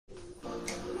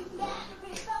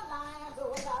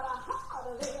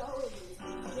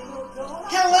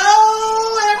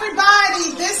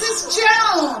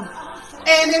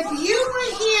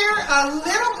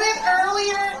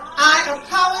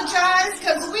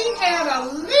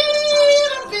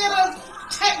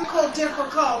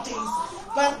difficulties,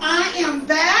 but I am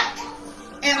back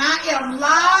and I am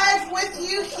live with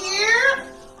you here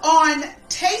on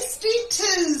Tasty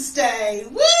Tuesday.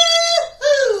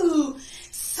 Woo-hoo!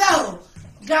 So,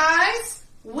 guys,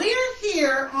 we're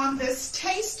here on this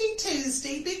Tasty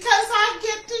Tuesday because I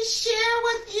get to share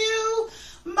with you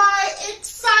my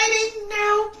exciting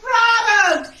new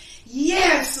product.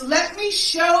 Yes, let me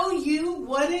show you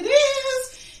what it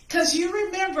is, because you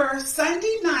remember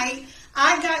Sunday night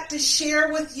I got to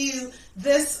share with you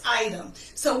this item.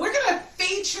 So we're going to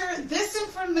feature this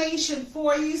information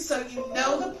for you so you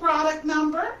know the product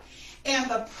number.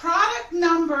 And the product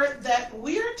number that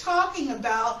we're talking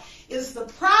about is the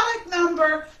product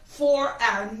number for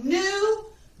our new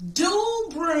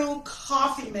Dual-Brew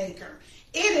coffee maker.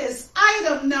 It is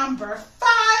item number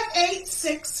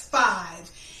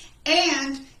 5865.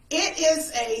 And it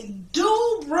is a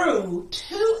Dual-Brew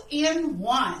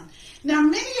 2-in-1. Now,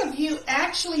 many of you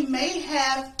actually may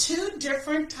have two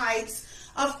different types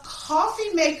of coffee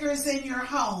makers in your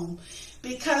home,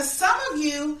 because some of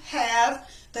you have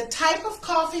the type of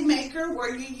coffee maker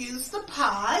where you use the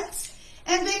pods,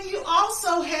 and then you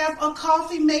also have a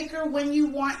coffee maker when you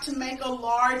want to make a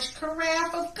large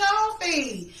carafe of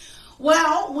coffee.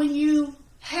 Well, when you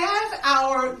have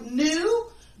our new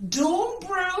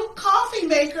Dual-Brew coffee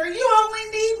maker, you only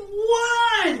need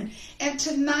one. And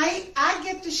tonight I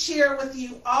get to share with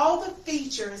you all the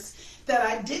features that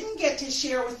I didn't get to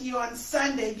share with you on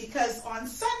Sunday, because on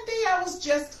Sunday I was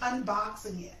just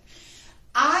unboxing it.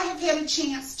 I have had a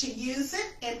chance to use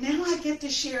it, and now I get to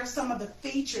share some of the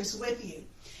features with you.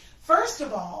 First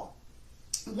of all,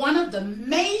 one of the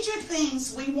major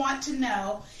things we want to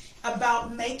know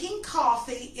about making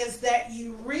coffee is that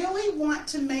you really want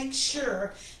to make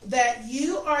sure that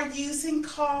you are using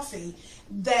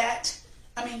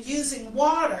using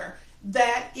water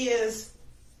that is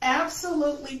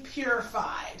absolutely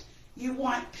purified. You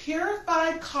want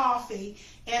purified coffee,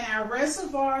 and our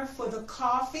reservoir for the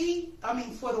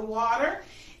water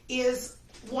is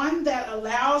one that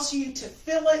allows you to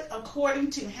fill it according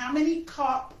to how many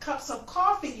cups of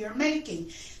coffee you're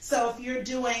making. So if you're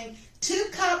doing 2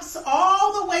 cups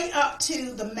all the way up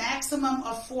to the maximum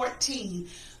of 14.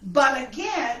 But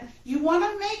again, you want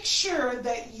to make sure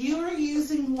that you're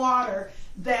using water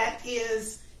that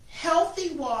is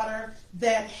healthy water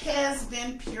that has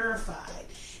been purified.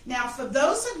 Now, for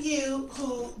those of you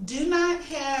who do not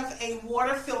have a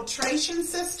water filtration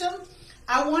system,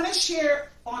 I want to share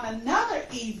on another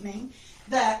evening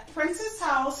that Princess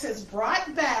House has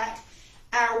brought back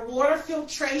our water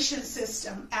filtration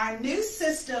system. Our new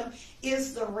system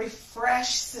is the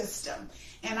Refresh system,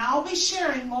 and I'll be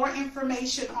sharing more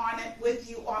information on it with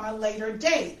you on a later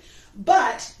date.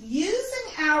 But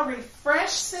using our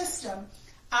Refresh system,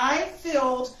 I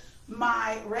filled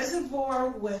my reservoir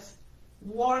with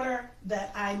water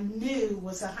that I knew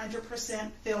was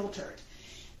 100% filtered.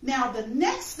 Now, the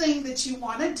next thing that you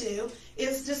want to do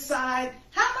is decide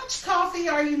how much coffee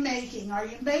are you making. Are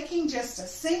you making just a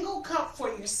single cup for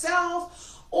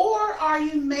yourself, or are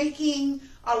you making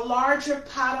a larger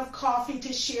pot of coffee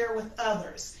to share with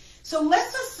others? So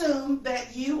let's assume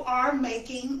that you are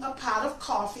making a pot of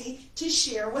coffee to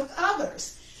share with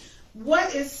others.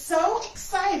 What is so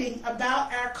exciting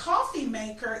about our coffee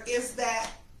maker is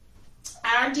that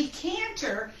our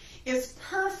decanter is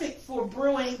perfect for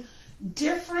brewing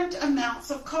different amounts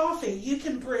of coffee. You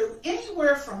can brew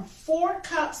anywhere from 4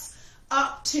 cups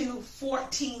up to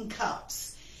 14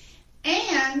 cups.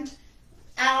 And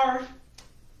our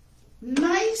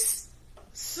nice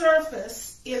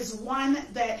surface is one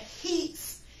that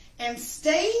heats and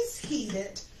stays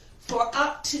heated for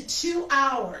up to 2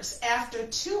 hours. After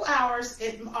 2 hours,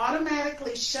 it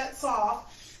automatically shuts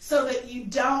off so that you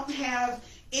don't have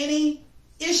any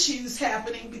issues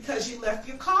happening because you left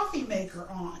your coffee maker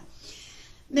on.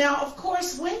 Now, of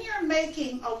course, when you're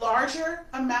making a larger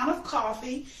amount of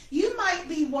coffee, you might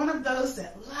be one of those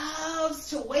that loves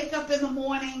to wake up in the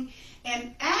morning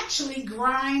and actually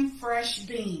grind fresh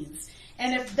beans.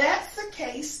 And if that's the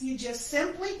case, you just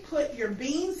simply put your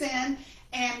beans in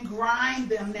and grind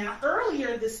them. Now,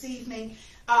 earlier this evening,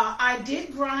 I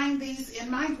did grind these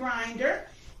in my grinder.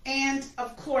 And,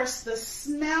 of course, the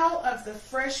smell of the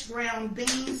fresh ground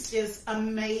beans is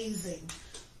amazing.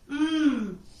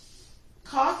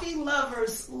 Coffee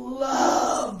lovers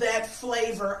love that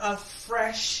flavor of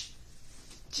fresh,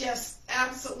 just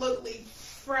absolutely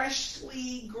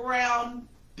freshly ground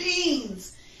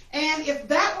beans. And if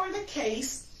that were the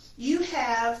case, you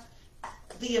have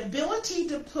the ability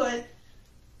to put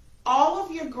all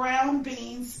of your ground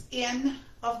beans in,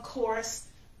 of course,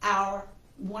 our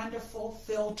wonderful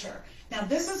filter. Now,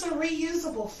 this is a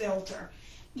reusable filter,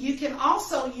 You can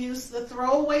also use the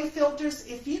throwaway filters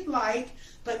if you'd like,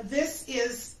 but this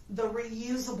is the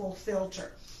reusable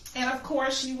filter. And of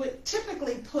course, you would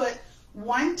typically put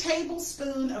 1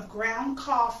 tablespoon of ground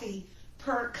coffee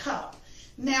per cup.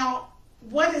 Now,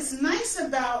 what is nice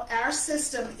about our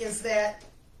system is that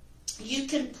you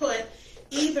can put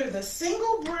either the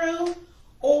single brew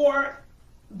or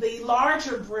the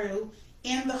larger brew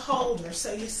in the holder.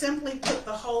 So you simply put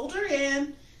the holder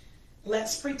in.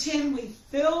 Let's pretend we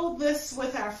fill this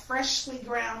with our freshly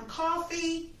ground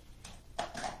coffee.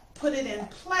 Put it in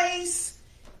place.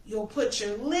 You'll put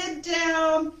your lid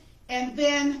down, and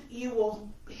then you will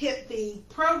hit the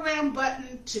program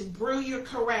button to brew your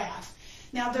carafe.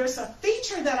 Now there's a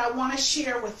feature that I want to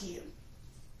share with you.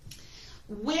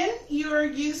 When you're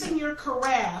using your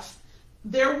carafe,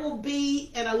 there will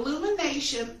be an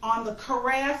illumination on the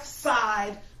carafe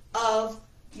side of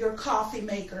your coffee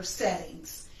maker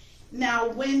settings. Now,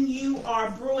 when you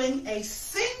are brewing a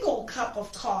single cup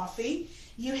of coffee,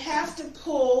 you have to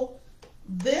pull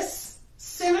this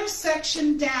center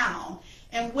section down.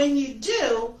 And when you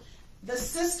do, the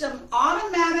system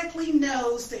automatically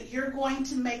knows that you're going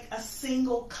to make a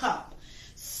single cup.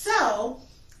 So,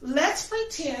 let's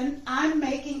pretend I'm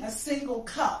making a single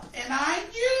cup. And I've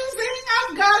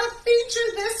got to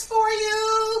feature this for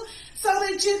you so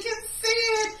that you can see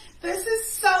it. This is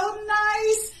so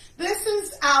nice. This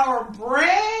is our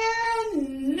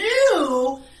brand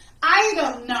new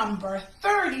item number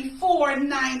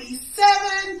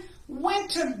 3497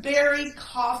 Winterberry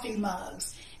coffee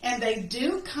mugs. And they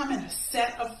do come in a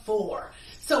set of 4.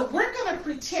 So we're going to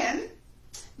pretend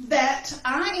that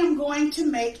I am going to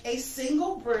make a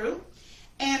single brew,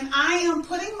 and I am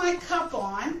putting my cup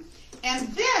on. And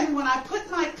then when I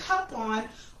put my cup on,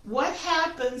 what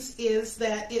happens is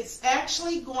that it's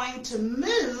actually going to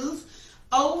move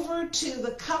over to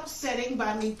the cup setting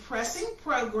by me pressing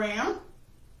program.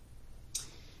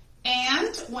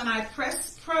 And when I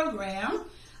press program,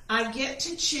 I get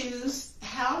to choose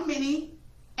how many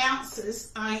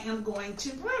ounces I am going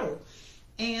to brew.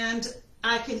 And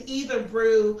I can either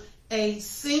brew a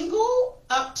single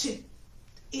up to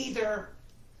either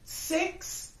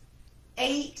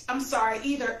 8,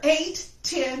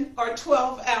 10, or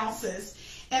 12 ounces.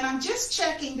 And I'm just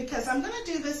checking because I'm going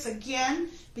to do this again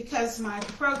because my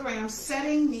program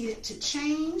setting needed to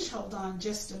change. Hold on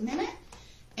just a minute.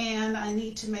 And I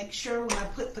need to make sure when I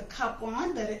put the cup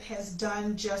on that it has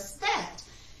done just that.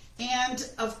 And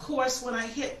of course, when I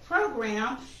hit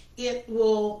program, it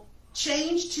will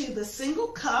change to the single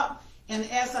cup. And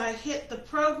as I hit the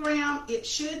program, it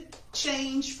should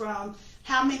change from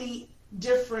how many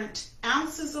different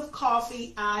ounces of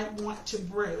coffee I want to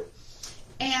brew.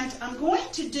 And I'm going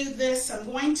to do this. I'm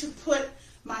going to put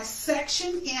my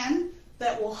section in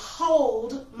that will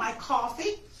hold my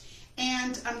coffee.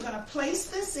 And I'm going to place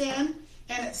this in,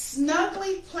 and it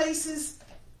snugly places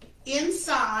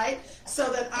inside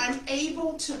so that I'm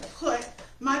able to put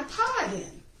my pod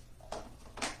in.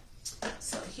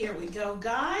 So here we go,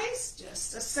 guys.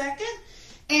 Just a second.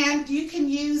 And you can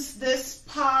use this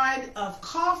pod of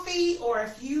coffee, or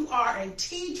if you are a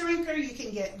tea drinker, you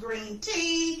can get green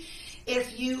tea.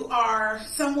 If you are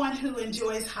someone who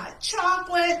enjoys hot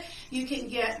chocolate, you can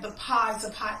get the pods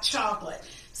of hot chocolate.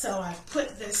 So I've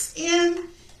put this in.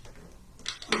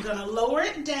 I'm going to lower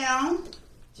it down.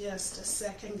 Just a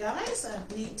second, guys. I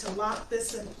need to lock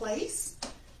this in place.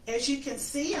 As you can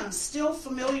see, I'm still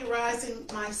familiarizing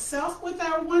myself with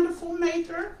our wonderful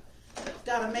maker.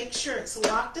 Got to make sure it's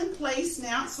locked in place.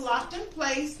 Now it's locked in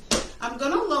place. I'm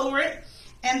going to lower it.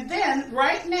 And then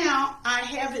right now I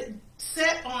have it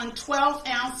set on 12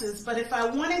 ounces. But if I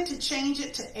wanted to change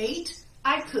it to 8,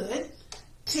 I could.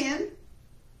 10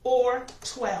 or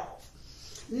 12.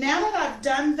 Now that I've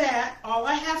done that, all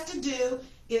I have to do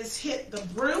is hit the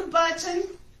brew button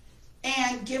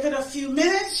and give it a few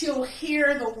minutes. You'll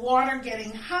hear the water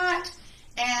getting hot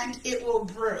and it will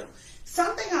brew.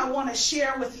 Something I want to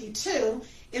share with you too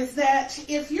is that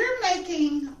if you're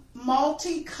making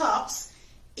multi-cups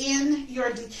in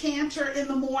your decanter in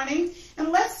the morning,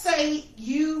 and let's say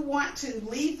you want to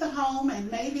leave the home and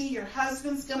maybe your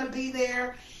husband's going to be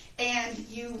there and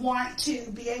you want to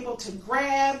be able to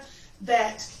grab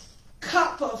that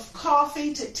cup of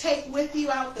coffee to take with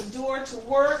you out the door to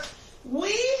work,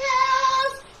 we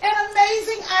have an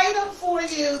amazing item for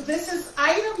you. This is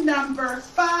item number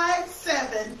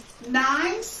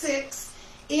 5796.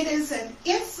 It is an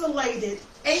insulated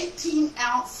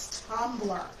 18-ounce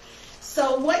tumbler.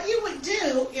 So what you would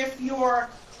do if your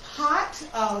pot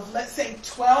of, let's say,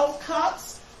 12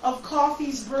 cups of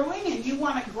coffee's brewing and you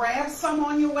want to grab some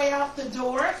on your way out the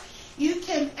door, you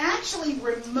can actually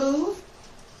remove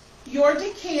your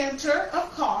decanter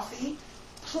of coffee,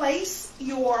 place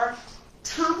your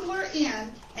tumbler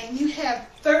in, and you have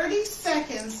 30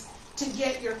 seconds to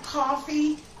get your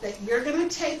coffee that you're going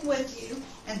to take with you,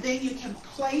 and then you can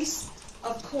place,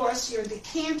 of course, your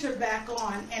decanter back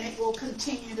on, and it will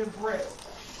continue to brew.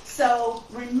 So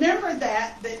remember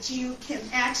that you can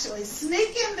actually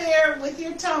sneak in there with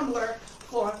your tumbler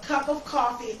for a cup of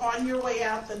coffee on your way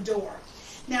out the door.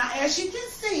 Now, as you can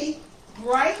see,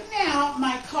 right now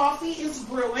my coffee is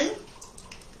brewing.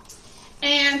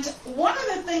 And one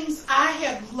of the things I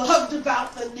have loved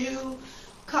about the new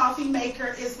coffee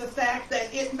maker is the fact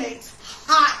that it makes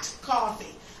hot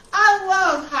coffee. I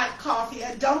love hot coffee.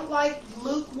 I don't like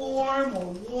lukewarm or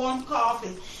warm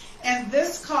coffee. And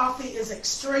this coffee is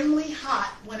extremely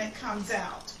hot when it comes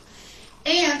out.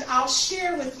 And I'll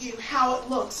share with you how it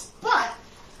looks. But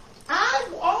I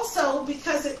also,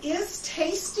 because it is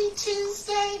Tasty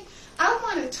Tuesday, I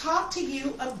want to talk to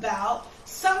you about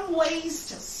some ways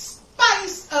to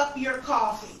spice up your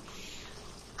coffee.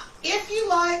 If you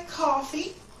like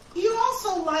coffee, you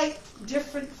also like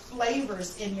different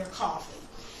flavors in your coffee.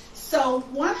 So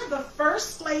one of the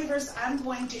first flavors I'm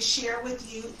going to share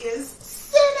with you is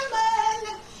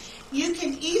cinnamon. You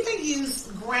can either use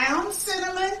ground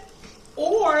cinnamon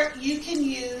or you can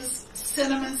use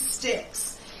cinnamon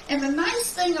sticks. And the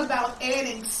nice thing about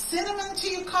adding cinnamon to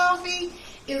your coffee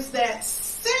is that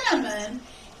cinnamon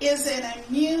is an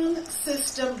immune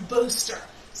system booster.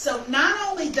 So not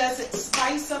only does it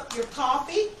spice up your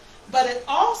coffee, but it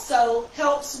also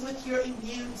helps with your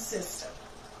immune system.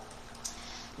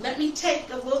 Let me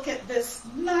take a look at this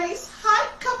nice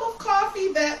hot cup of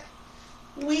coffee that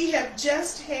we have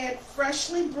just had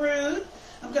freshly brewed.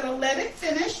 I'm going to let it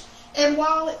finish. And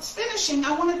while it's finishing,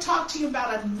 I want to talk to you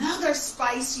about another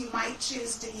spice you might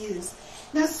choose to use.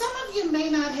 Now, some of you may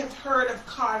not have heard of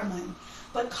cardamom,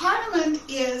 but cardamom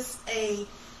is a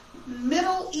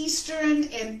Middle Eastern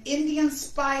and Indian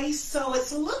spice, so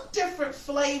it's a little different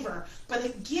flavor, but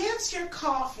it gives your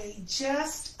coffee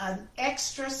just an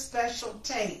extra special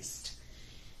taste.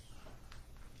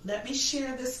 Let me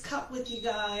share this cup with you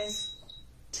guys.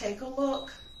 Take a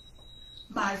look.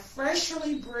 My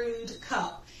freshly brewed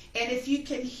cup. And if you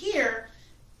can hear,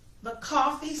 the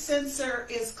coffee sensor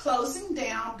is closing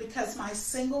down because my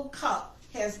single cup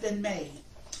has been made.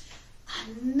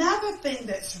 Another thing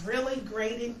that's really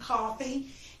great in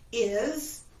coffee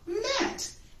is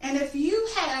mint. And if you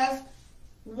have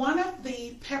one of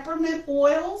the peppermint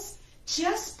oils,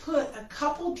 just put a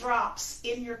couple drops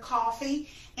in your coffee,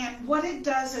 and what it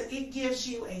does is it gives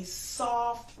you a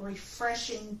soft,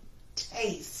 refreshing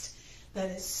taste that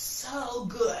is so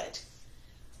good.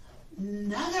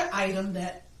 Another item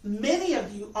that many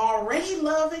of you already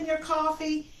love in your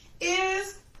coffee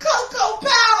is cocoa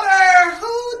powder.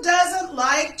 Who doesn't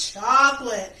like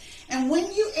chocolate? And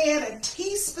when you add a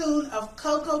teaspoon of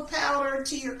cocoa powder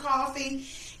to your coffee,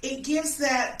 it gives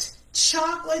that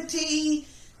chocolatey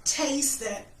taste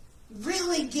that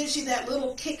really gives you that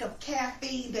little kick of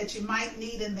caffeine that you might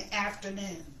need in the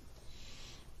afternoon.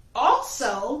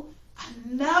 Also,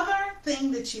 another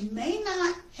thing that you may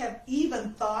not have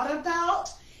even thought about,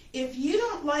 if you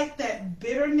don't like that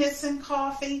bitterness in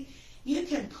coffee, you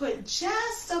can put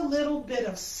just a little bit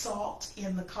of salt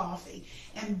in the coffee,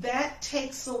 and that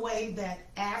takes away that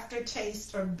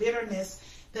aftertaste or bitterness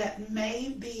that may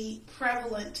be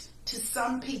prevalent to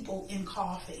some people in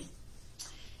coffee.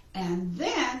 And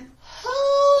then,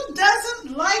 who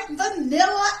doesn't like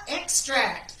vanilla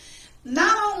extract?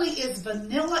 Not only is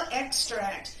vanilla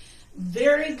extract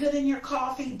very good in your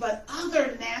coffee, but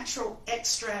other natural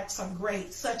extracts are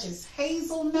great, such as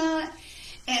hazelnut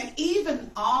and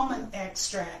even almond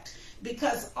extract,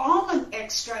 because almond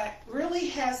extract really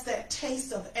has that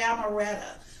taste of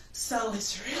amaretto, so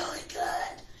it's really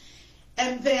good.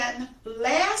 And then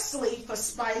lastly, for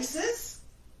spices,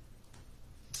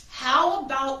 how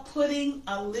about putting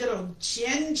a little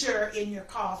ginger in your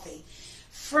coffee?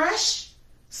 Fresh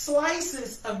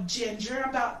slices of ginger,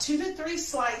 about 2 to 3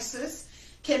 slices,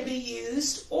 can be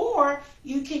used, or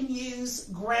you can use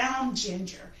ground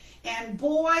ginger. And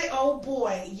boy, oh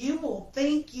boy, you will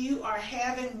think you are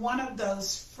having one of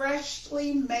those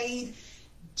freshly made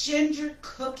ginger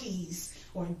cookies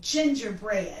or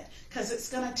gingerbread, because it's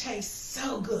going to taste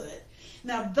so good.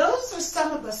 Now, those are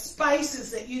some of the spices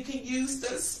that you can use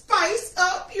to spice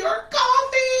up your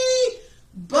coffee.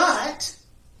 But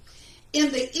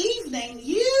in the evening,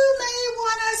 you may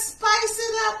want to spice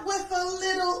it up with a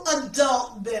little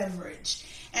adult beverage.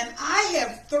 And I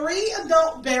have 3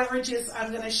 adult beverages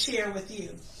I'm going to share with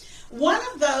you. One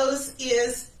of those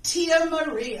is Tia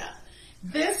Maria.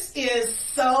 This is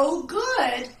so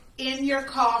good in your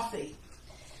coffee.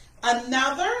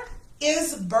 Another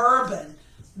is bourbon.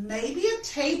 Maybe a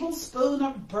tablespoon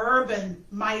of bourbon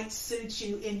might suit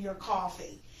you in your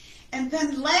coffee. And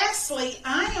then lastly,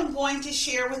 I am going to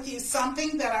share with you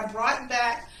something that I brought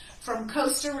back from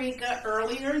Costa Rica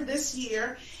earlier this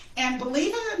year. And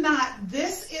believe it or not,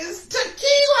 this is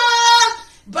tequila,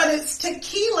 but it's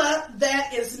tequila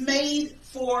that is made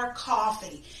for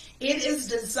coffee. It is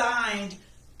designed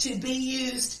to be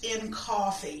used in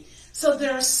coffee. So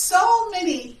there are so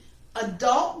many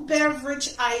adult beverage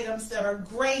items that are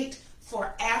great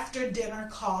for after dinner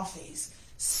coffees.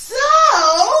 So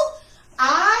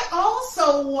I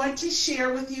also want to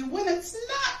share with you, when it's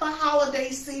not the holiday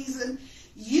season,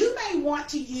 you may want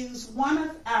to use one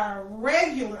of our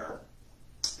regular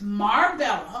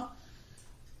Marbella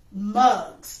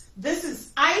mugs. This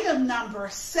is item number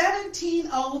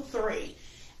 1703.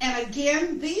 And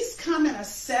again, these come in a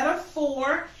set of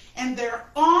 4, and they're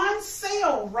on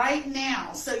sale right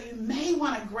now. So you may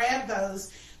want to grab those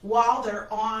while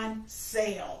they're on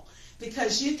sale,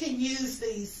 because you can use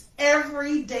these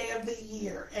every day of the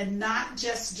year and not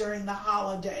just during the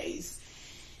holidays.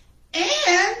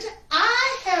 And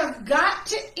I have got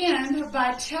to end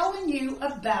by telling you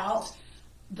about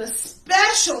the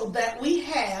special that we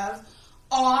have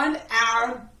on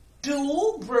our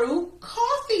Dual-Brew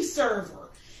coffee server.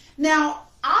 Now,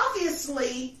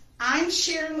 obviously, I'm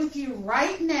sharing with you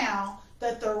right now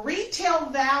that the retail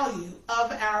value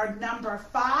of our number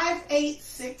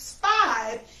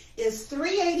 5865 is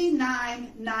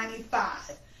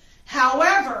 $389.95.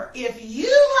 However, if you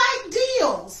like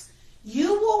deals,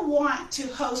 you will want to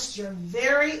host your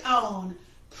very own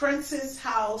Princess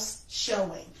House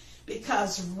showing,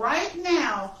 because right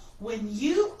now, when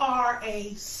you are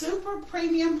a super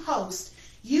premium host,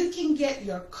 you can get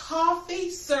your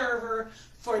coffee server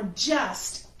for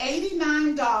just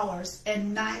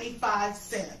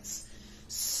 $89.95.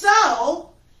 So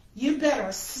you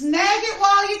better snag it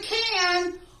while you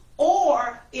can,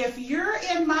 or if you're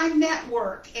in my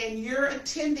network and you're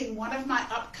attending one of my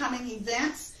upcoming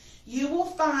events, you will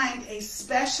find a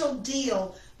special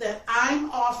deal that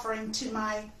I'm offering to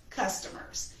my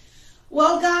customers.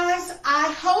 Well, guys,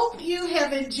 I hope you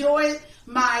have enjoyed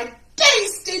my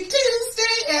Tasty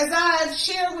Tuesday, as I've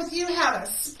shared with you how to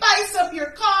spice up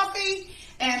your coffee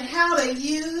and how to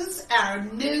use our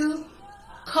new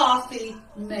coffee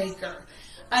maker.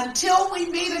 Until we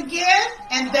meet again,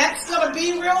 and that's going to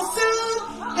be real soon,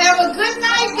 have a good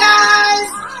night,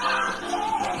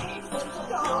 guys.